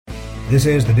This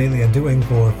is the Daily Undoing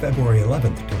for February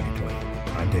 11th, 2020.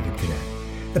 I'm David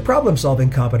Cadet. The problem-solving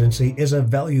competency is a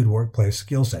valued workplace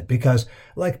skill set because,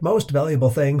 like most valuable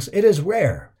things, it is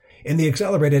rare. In the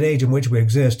accelerated age in which we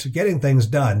exist, getting things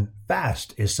done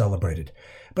fast is celebrated.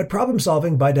 But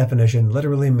problem-solving, by definition,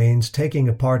 literally means taking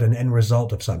apart an end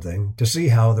result of something to see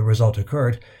how the result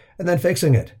occurred and then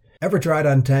fixing it. Ever tried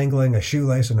untangling a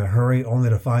shoelace in a hurry only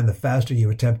to find the faster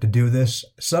you attempt to do this,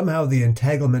 somehow the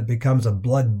entanglement becomes a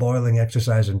blood-boiling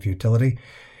exercise in futility?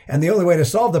 And the only way to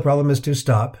solve the problem is to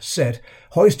stop, sit,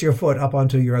 hoist your foot up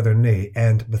onto your other knee,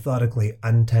 and methodically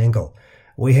untangle.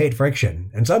 We hate friction,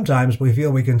 and sometimes we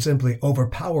feel we can simply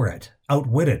overpower it,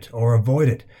 outwit it, or avoid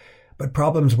it. But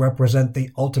problems represent the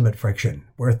ultimate friction,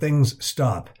 where things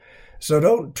stop. So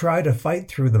don't try to fight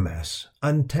through the mess.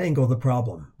 Untangle the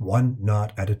problem, one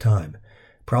knot at a time.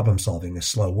 Problem solving is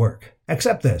slow work.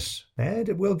 Accept this, and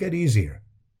it will get easier.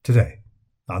 Today,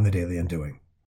 on the Daily Undoing.